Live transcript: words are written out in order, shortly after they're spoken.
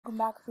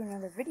back with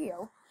another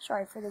video.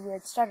 Sorry for the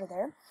weird stutter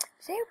there.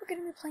 Today we're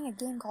going to be playing a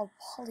game called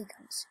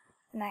Polyguns.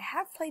 And I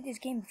have played this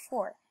game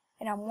before.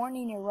 And I'm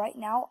warning you right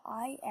now,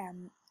 I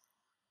am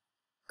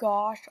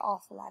gosh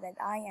awful at it.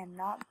 I am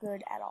not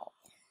good at all.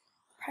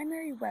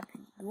 Primary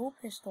weapon, dual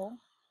pistol,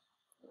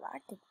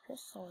 lactic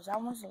pistols.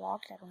 That one's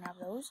locked. I don't have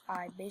those.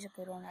 I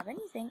basically don't have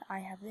anything.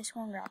 I have this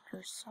one,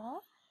 raptor saw.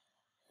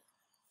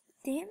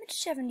 Damage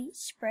 70,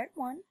 spread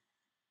 1.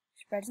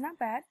 Spread's not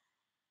bad.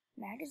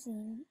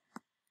 Magazine.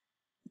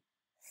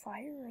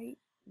 Fire rate,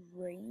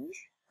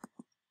 range,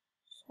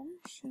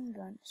 submachine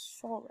gun,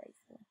 assault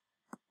rifle.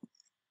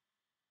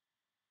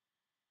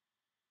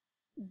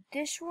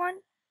 This one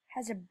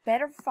has a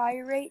better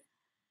fire rate,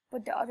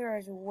 but the other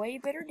has way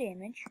better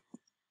damage.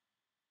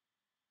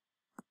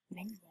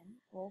 Minigun,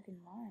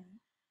 broken mine.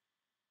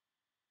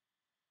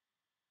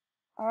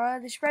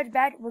 The spread's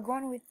bad. We're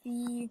going with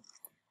the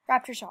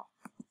raptor saw.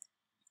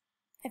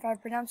 If I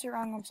pronounce it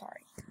wrong, I'm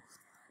sorry.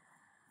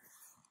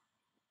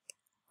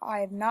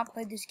 I have not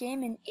played this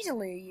game in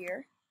easily a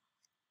year,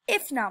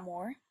 if not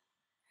more.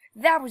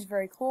 That was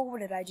very cool. What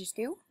did I just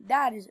do?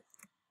 That's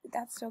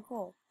so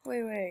cool.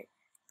 Wait.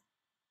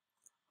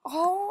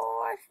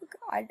 Oh, I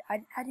forgot.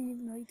 I didn't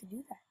even know you could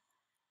do that.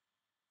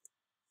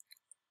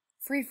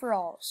 Free for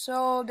all.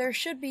 So there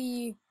should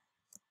be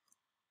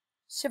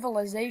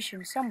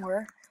civilization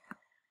somewhere.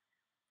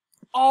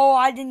 Oh,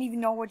 I didn't even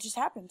know what just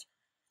happened.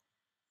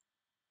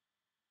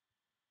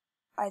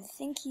 I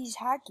think he's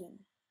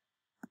hacking.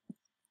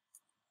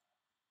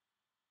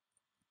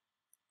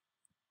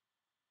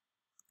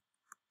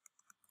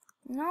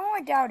 No,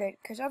 I doubt it,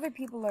 because other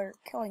people are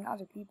killing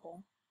other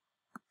people.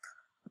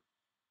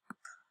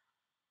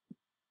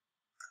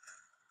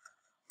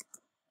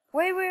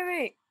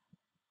 Wait.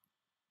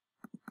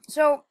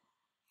 So,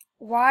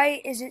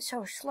 why is it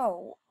so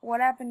slow?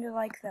 What happened to,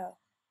 like, the...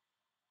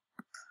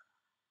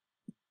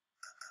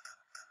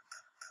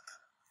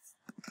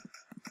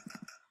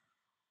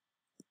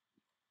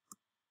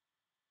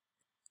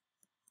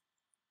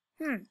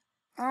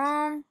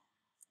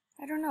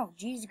 I don't know.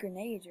 G's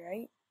grenades,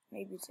 right?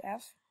 Maybe it's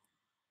F.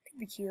 Could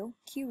be Q.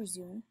 Q is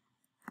zoom.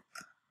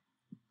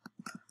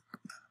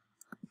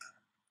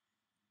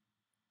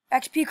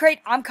 XP crate,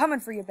 I'm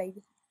coming for you,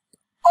 baby.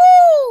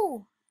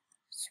 Oh!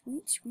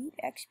 Sweet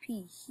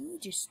XP. He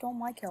just stole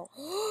my kill.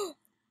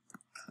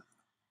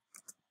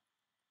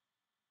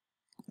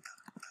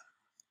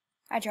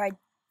 I tried.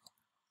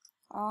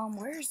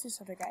 Where is this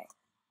other guy?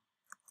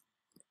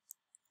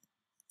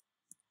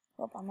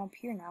 Oh, I'm up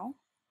here now.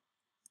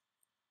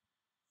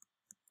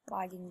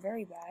 Lagging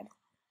very bad.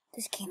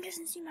 This game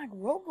doesn't seem like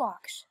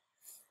Roblox.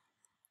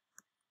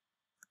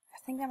 I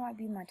think that might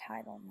be my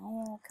title.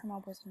 No, I'll come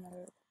up with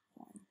another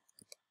one.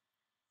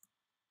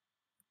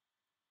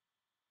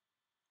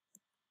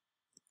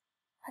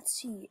 Let's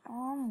see.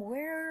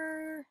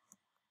 Where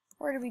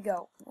did we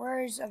go?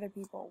 Where's other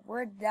people?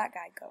 Where'd that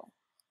guy go?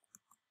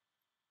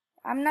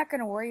 I'm not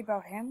gonna worry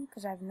about him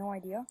because I have no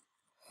idea.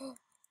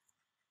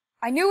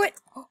 I knew it!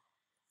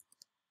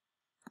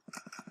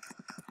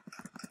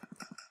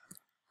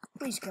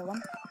 Please kill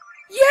him.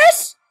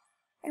 Yes!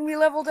 And we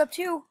leveled up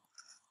too.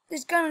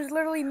 This gun is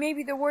literally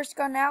maybe the worst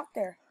gun out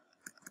there.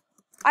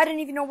 I didn't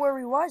even know where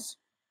he was.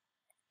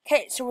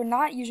 Okay, so we're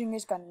not using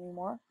this gun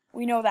anymore.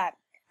 We know that.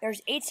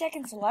 There's 8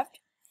 seconds left.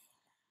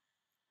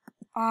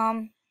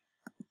 Minigun.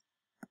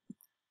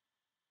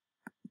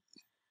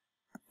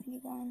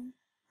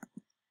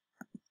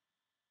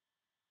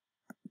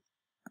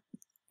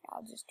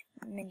 I'll just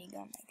do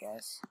minigun, I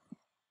guess.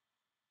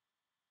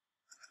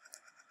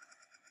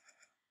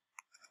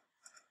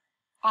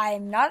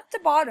 I'm not at the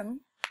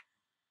bottom,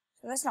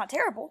 so that's not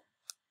terrible.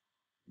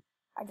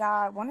 I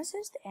got 1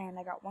 assist, and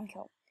I got 1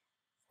 kill.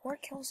 4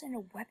 kills in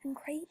a weapon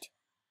crate?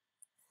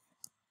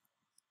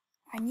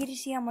 I need to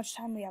see how much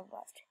time we have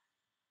left.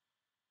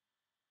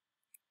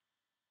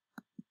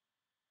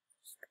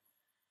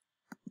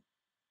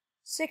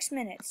 Six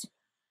minutes.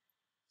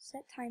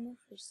 Set timer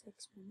for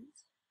 6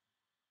 minutes.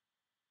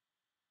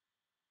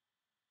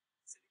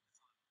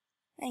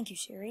 Thank you,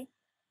 Siri.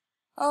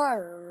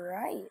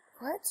 Alright,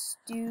 let's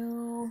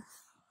do...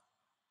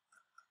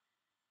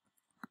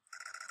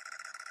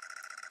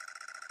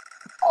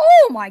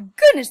 Oh my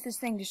goodness, this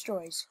thing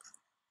destroys.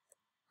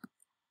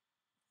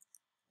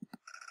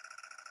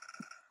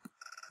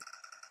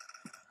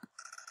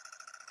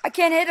 I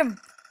can't hit him.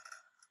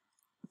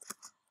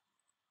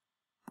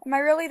 Am I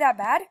really that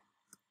bad?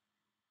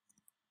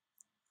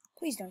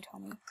 Please don't tell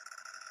me.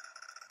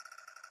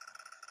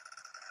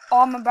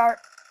 Oh,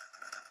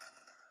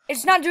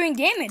 It's not doing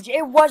damage.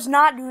 It was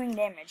not doing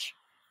damage.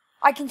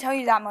 I can tell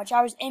you that much.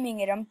 I was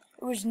aiming at him.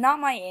 It was not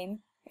my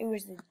aim. It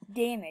was the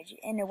damage,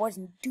 and it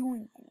wasn't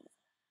doing anything.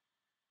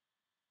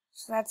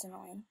 So that's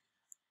annoying.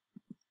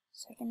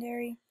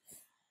 Secondary.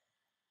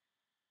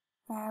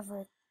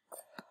 Maverick.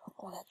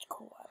 Oh, that's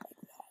cool. I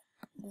like that.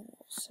 Ooh,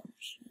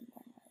 submachine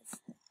gun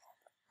rifle.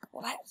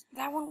 Well,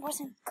 that one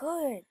wasn't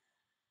good.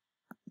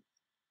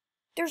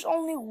 There's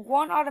only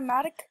 1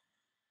 automatic.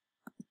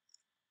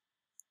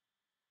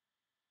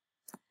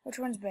 Which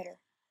one's better?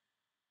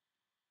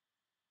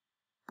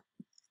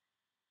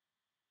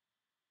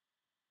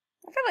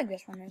 like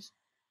this one is.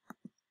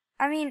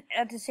 I mean,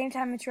 at the same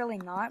time, it's really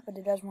not, but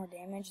it does more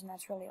damage, and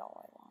that's really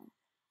all I want.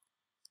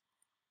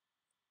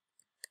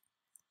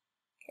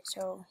 Okay,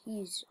 so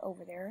he's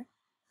over there.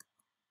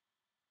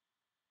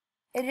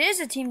 It is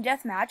a team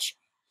deathmatch.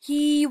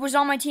 He was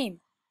on my team.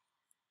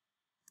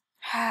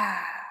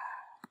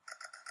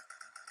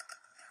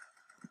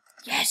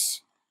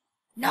 Yes!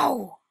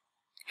 No!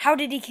 How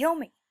did he kill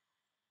me?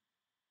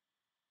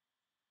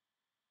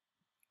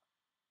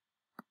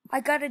 I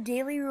got a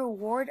daily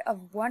reward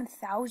of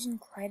 1,000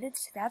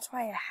 credits. That's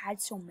why I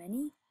had so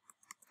many.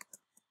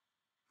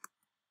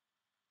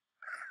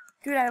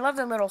 Dude, I love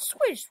the little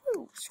swish,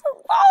 swoo,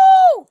 swoo.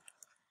 Oh!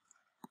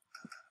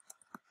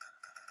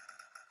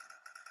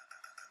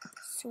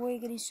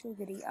 Swiggity,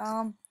 swiggity.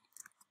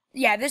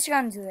 Yeah, this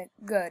gun's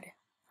good.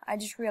 I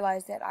just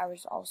realized that I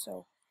was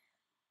also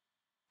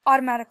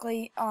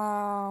automatically,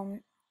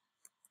 firing.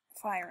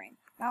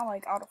 Not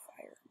like auto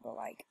fire, but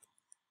like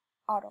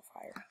auto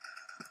fire.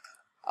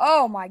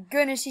 Oh my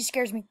goodness, he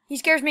scares me. He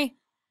scares me.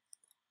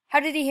 How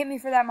did he hit me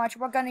for that much?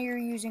 What gun are you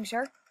using,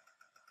 sir?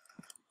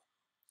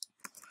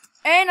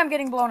 And I'm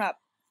getting blown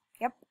up.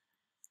 Yep.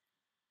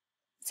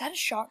 Is that a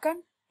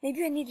shotgun?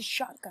 Maybe I need a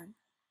shotgun.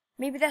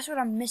 Maybe that's what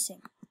I'm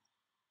missing.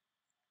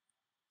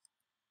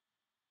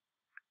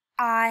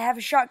 I have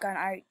a shotgun.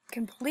 I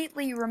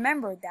completely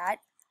remembered that.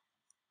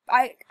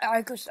 Okay,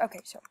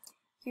 so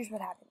here's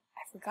what happened.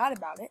 I forgot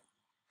about it.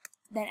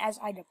 Then as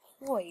I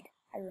deployed,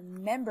 I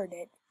remembered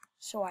it.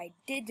 So I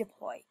did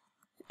deploy.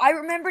 I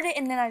remembered it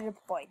and then I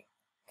deployed.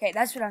 Okay,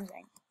 that's what I'm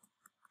saying.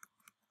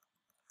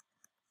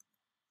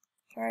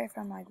 Sorry if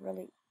I'm like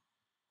really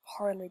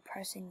hardly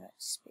pressing the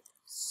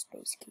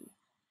space key.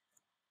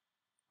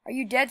 Are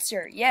you dead,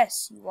 sir?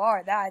 Yes, you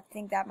are. I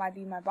think that might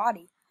be my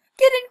body.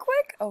 Get in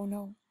quick! Oh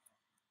no.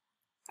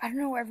 I don't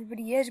know where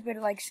everybody is, but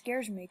it like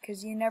scares me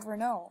because you never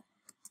know.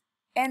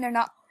 And they're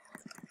not.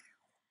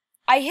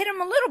 I hit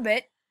him a little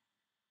bit.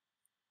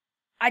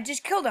 I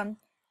just killed him.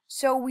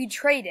 So we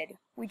traded.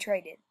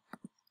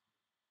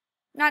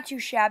 Not too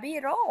shabby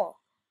at all.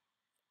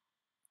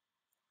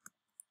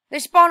 They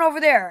spawn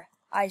over there.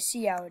 I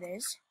see how it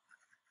is.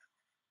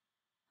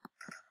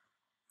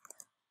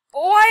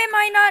 Why am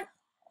I not?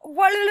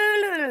 How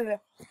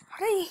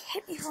did he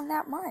hit me from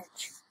that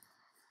much?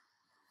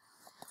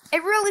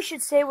 It really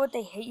should say what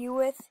they hit you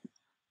with.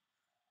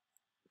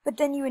 But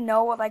then you would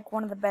know what like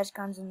one of the best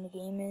guns in the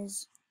game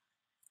is.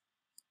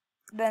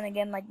 Then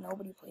again, like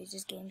nobody plays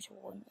this game, so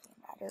it wouldn't really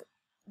matter.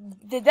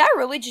 Did that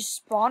really just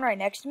spawn right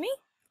next to me?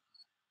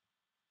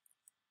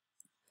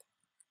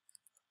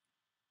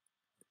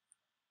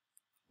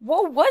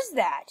 What was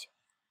that?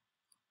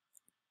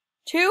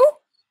 2?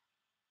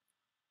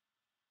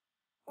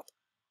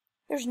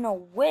 There's no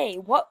way.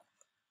 What?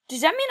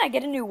 Does that mean I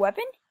get a new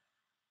weapon?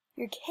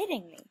 You're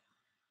kidding me.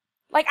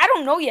 Like, I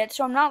don't know yet,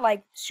 so I'm not,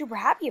 like, super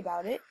happy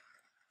about it.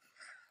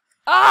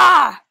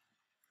 Ah!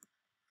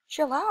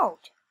 Chill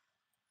out.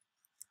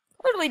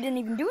 Literally didn't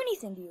even do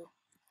anything to you.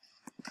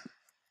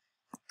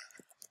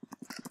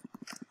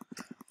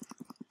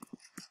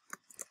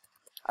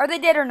 Are they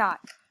dead or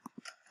not?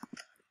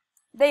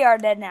 They are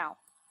dead now.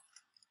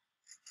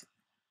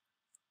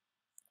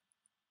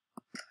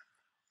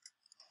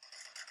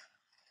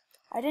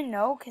 I didn't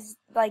know, because,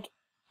 like,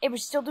 it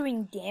was still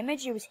doing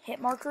damage. It was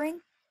hit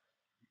markering.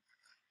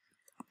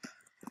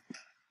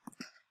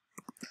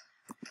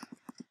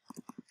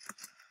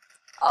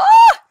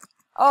 Oh!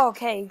 Oh,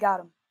 okay, got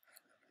him.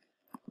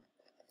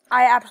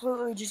 I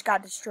absolutely just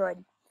got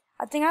destroyed.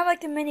 I think I like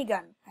the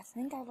minigun.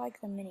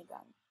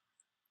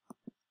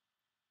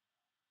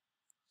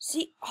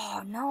 See?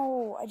 Oh,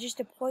 no. I just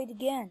deployed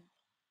again.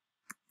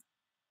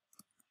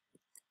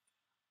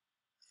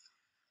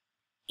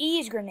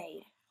 Ease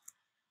grenade.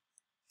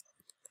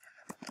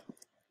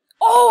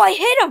 Oh, I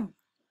hit him!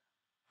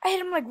 I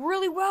hit him, like,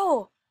 really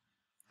well.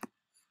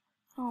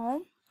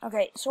 Oh.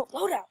 Okay, so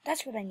loadout.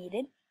 That's what I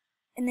needed.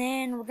 And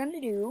then we're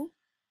gonna do...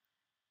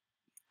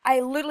 I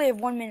literally have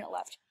 1 minute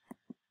left.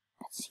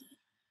 Let's see.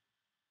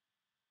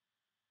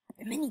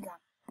 The minigun.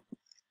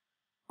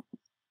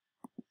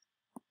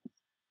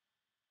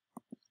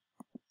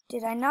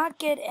 Did I not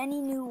get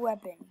any new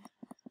weapon?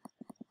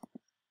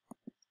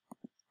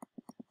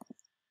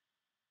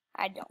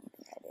 I don't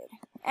think I did.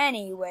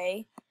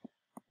 Anyway,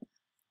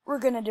 we're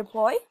gonna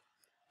deploy.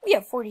 We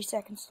have 40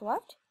 seconds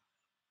left.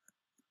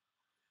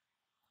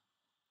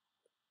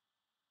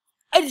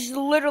 I just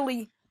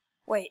literally...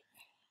 Wait.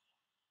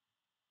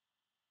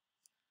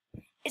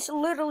 It's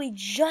literally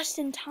just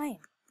in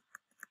time.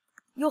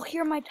 You'll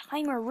hear my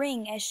timer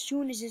ring as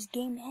soon as this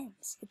game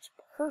ends. It's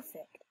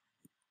perfect.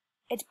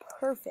 It's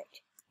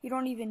perfect. You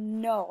don't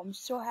even know. I'm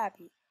so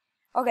happy.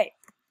 Okay,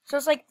 so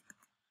it's like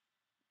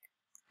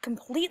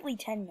completely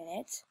 10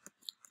 minutes,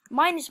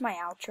 minus my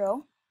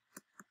outro.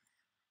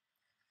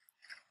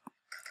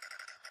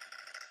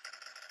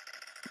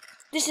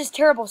 This is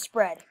terrible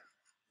spread.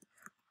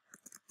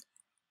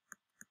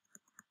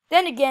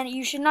 Then again,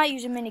 you should not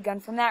use a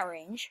minigun from that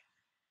range.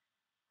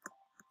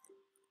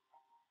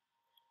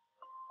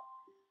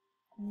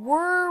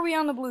 Were we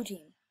on the blue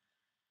team?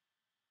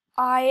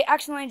 I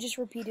accidentally just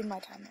repeated my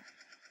timer.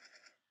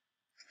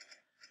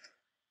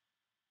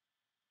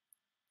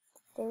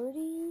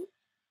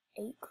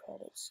 38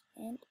 credits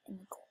and an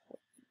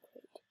equipment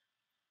crate.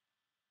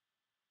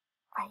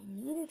 I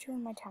need to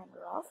turn my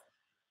timer off.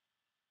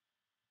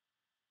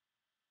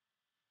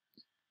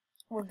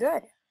 We're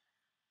good.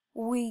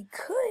 We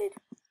could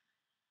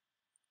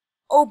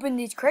open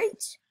these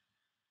crates.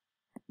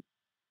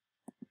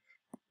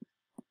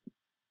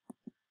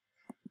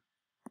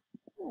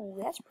 Ooh,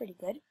 that's pretty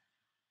good.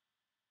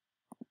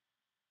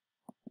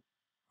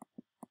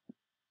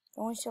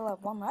 Don't we still have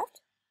one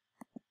left?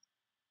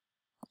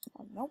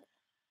 Oh, nope.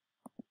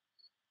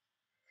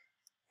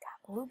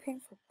 Got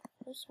blueprint for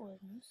pulse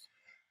ordnance.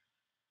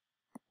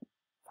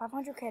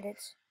 500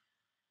 credits.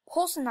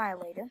 Pulse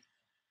annihilator.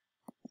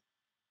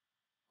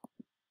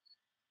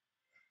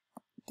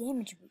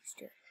 Damage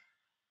booster.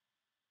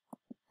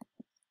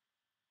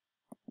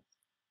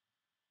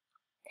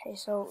 Okay,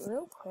 so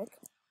real quick.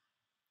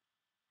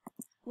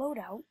 Load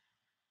out.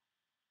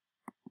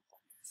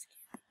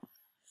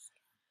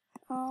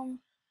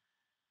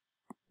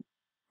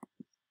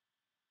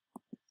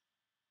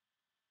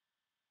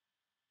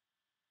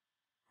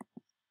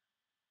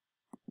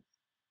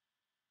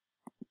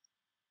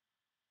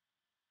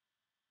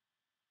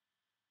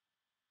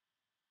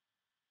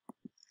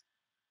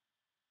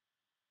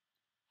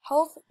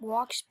 Health,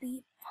 walk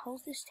speed.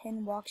 Health is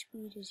 10, walk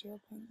speed is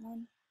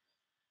 0.1.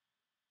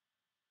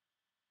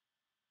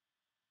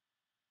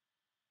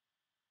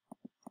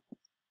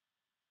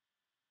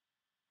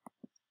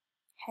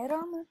 Head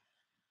armor.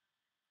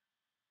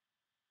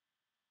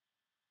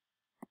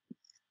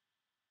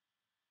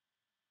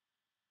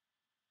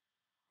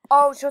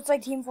 Oh, so it's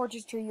like Team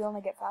Fortress 2, you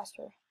only get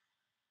faster.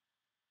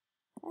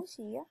 I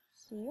see ya,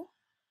 see ya.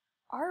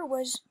 R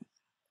was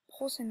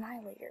Pulse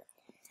Annihilator.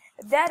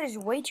 That is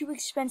way too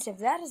expensive.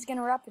 That is going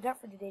to wrap it up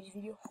for today's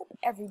video. Hope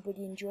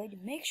everybody enjoyed.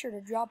 Make sure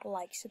to drop a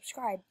like,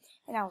 subscribe,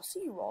 and I will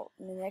see you all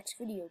in the next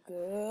video.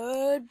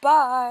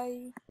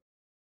 Goodbye.